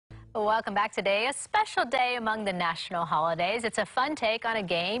Welcome back today. A special day among the national holidays. It's a fun take on a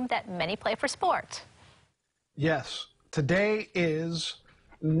game that many play for sport. Yes, today is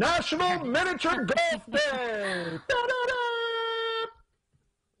National Miniature Golf Day.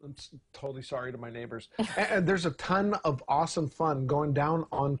 I'm totally sorry to my neighbors. And there's a ton of awesome fun going down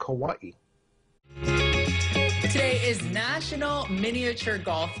on Kauai. Today is National Miniature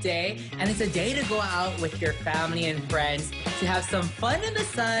Golf Day, and it's a day to go out with your family and friends to have some fun in the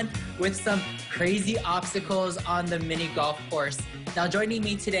sun with some crazy obstacles on the mini golf course. Now, joining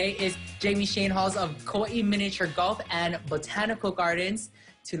me today is Jamie Shainhalls of Kauai Miniature Golf and Botanical Gardens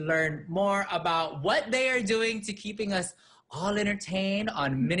to learn more about what they are doing to keeping us all entertained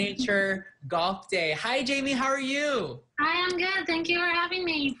on Miniature Golf Day. Hi, Jamie. How are you? Hi, I'm good. Thank you for having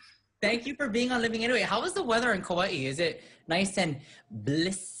me. Thank you for being on Living Anyway. How is the weather in Kauai? Is it nice and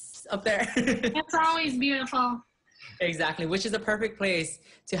bliss up there? It's always beautiful. Exactly, which is a perfect place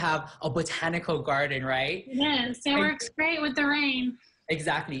to have a botanical garden, right? It is. It works great with the rain.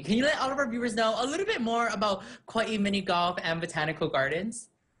 Exactly. Can you let all of our viewers know a little bit more about Kauai Mini Golf and Botanical Gardens?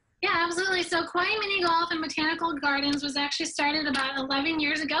 Yeah, absolutely. So Kauai Mini Golf and Botanical Gardens was actually started about 11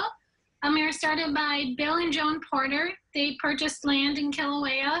 years ago. It was started by Bill and Joan Porter. They purchased land in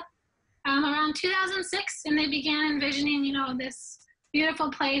Kilauea around 2006, and they began envisioning, this beautiful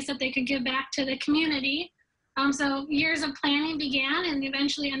place that they could give back to the community. So years of planning began, and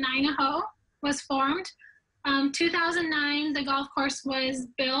eventually a Nainaho was formed. 2009, the golf course was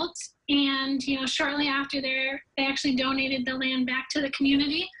built, and shortly after they actually donated the land back to the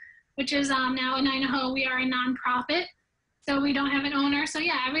community, which is now in Nainaho. We are a nonprofit, so we don't have an owner. So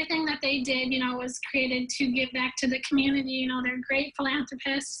yeah, everything that they did, was created to give back to the community. They're great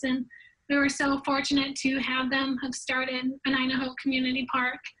philanthropists, and we were so fortunate to have them have started a Nainaho Community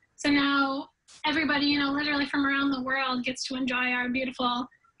Park. So now everybody, literally from around the world gets to enjoy our beautiful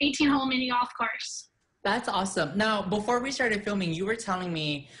 18-hole mini golf course. That's awesome. Now, before we started filming, you were telling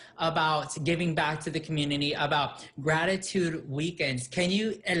me about giving back to the community, about gratitude weekends. Can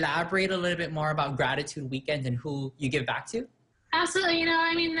you elaborate a little bit more about gratitude weekends and who you give back to? Absolutely.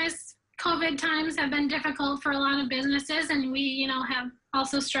 This COVID times have been difficult for a lot of businesses, and we, have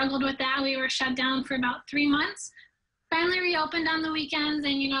also struggled with that. We were shut down for about 3 months. Finally reopened on the weekends,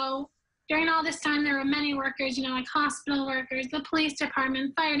 and, during all this time, there were many workers, like hospital workers, the police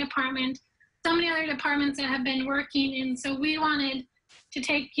department, fire department, so many other departments that have been working. And so we wanted to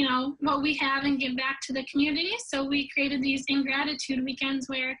take, what we have and give back to the community. So we created these ingratitude weekends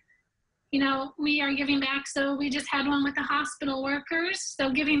where, we are giving back. So we just had one with the hospital workers.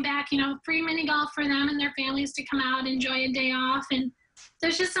 So giving back, free mini golf for them and their families to come out, enjoy a day off. And so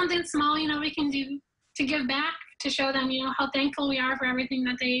it's just something small, we can do to give back, to show them, how thankful we are for everything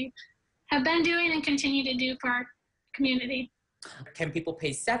that they have been doing and continue to do for our community. Can people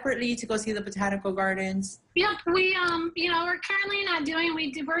pay separately to go see the botanical gardens? Yep, we we're currently not doing.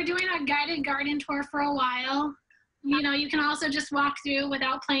 We're doing a guided garden tour for a while. You can also just walk through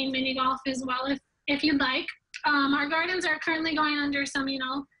without playing mini golf as well if you'd like. Our gardens are currently going under some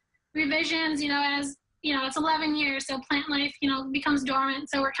revisions. As it's 11 years, so plant life becomes dormant.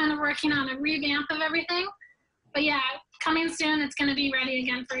 So we're kind of working on a revamp of everything. But yeah, coming soon, it's going to be ready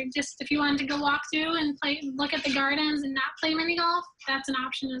again for just if you wanted to go walk through and look at the gardens and not play mini golf, that's an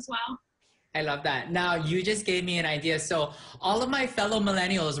option as well. I love that. Now, you just gave me an idea. So all of my fellow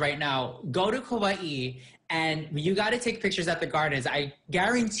millennials right now, go to Kauai and you got to take pictures at the gardens. I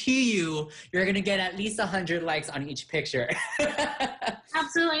guarantee you're going to get at least 100 likes on each picture.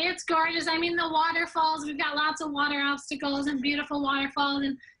 Absolutely. It's gorgeous. The waterfalls, we've got lots of water obstacles and beautiful waterfalls,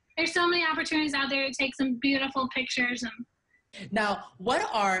 and there's so many opportunities out there to take some beautiful pictures. Now, what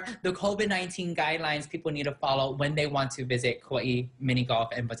are the COVID-19 guidelines people need to follow when they want to visit Kauai Mini Golf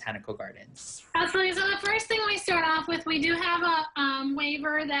and Botanical Gardens? Absolutely. So the first thing we start off with, we do have a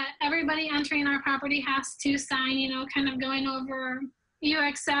waiver that everybody entering our property has to sign, kind of going over, you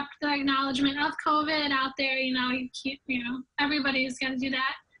accept the acknowledgement of COVID out there, everybody's got to do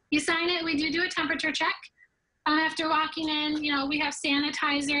that. You sign it. We do a temperature check. After walking in, we have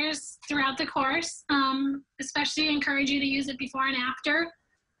sanitizers throughout the course, especially encourage you to use it before and after.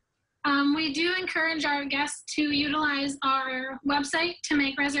 We do encourage our guests to utilize our website to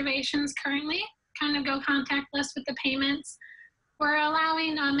make reservations currently, kind of go contactless with the payments. We're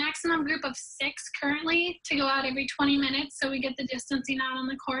allowing a maximum group of 6 currently to go out every 20 minutes, so we get the distancing out on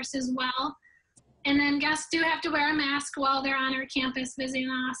the course as well. And then guests do have to wear a mask while they're on our campus visiting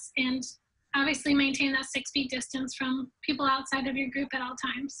us, and obviously maintain that 6 feet distance from people outside of your group at all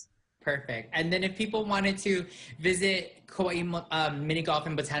times. Perfect. And then if people wanted to visit Kauai Mini Golf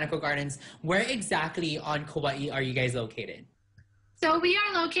and Botanical Gardens, where exactly on Kauai are you guys located? So we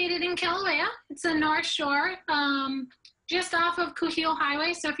are located in Kilauea. It's the North Shore, just off of Kuhio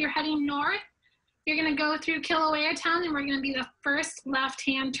Highway. So if you're heading north, you're going to go through Kilauea town, and we're going to be the first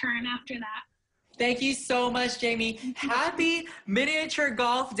left-hand turn after that. Thank you so much, Jamie. Happy Miniature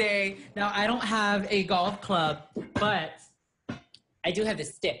Golf Day. Now, I don't have a golf club, but I do have the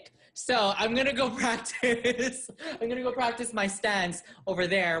stick. So I'm going to go practice. I'm going to go practice my stance over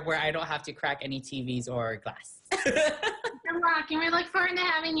there where I don't have to crack any TVs or glass. You're rocking. We look forward to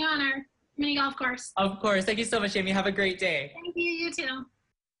having you on our mini golf course. Of course. Thank you so much, Jamie. Have a great day. Thank you. You too.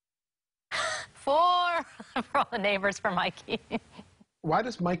 For all the neighbors for Mikey. Why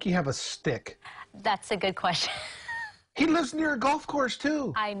does Mikey have a stick? That's a good question. He lives near a golf course,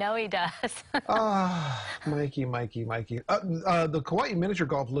 too. I know he does. Mikey. The Kauai miniature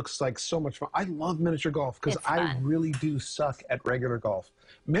golf looks like so much fun. I love miniature golf because It's I fun. really do suck at regular golf.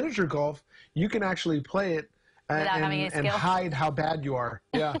 Miniature golf, you can actually play it Without having any and skill. hide how bad you are.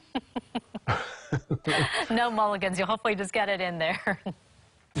 Yeah. No mulligans. You'll hopefully just get it in there.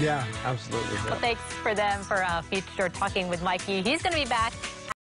 Yeah, absolutely. Well, thanks for them for talking with Mikey. He's going to be back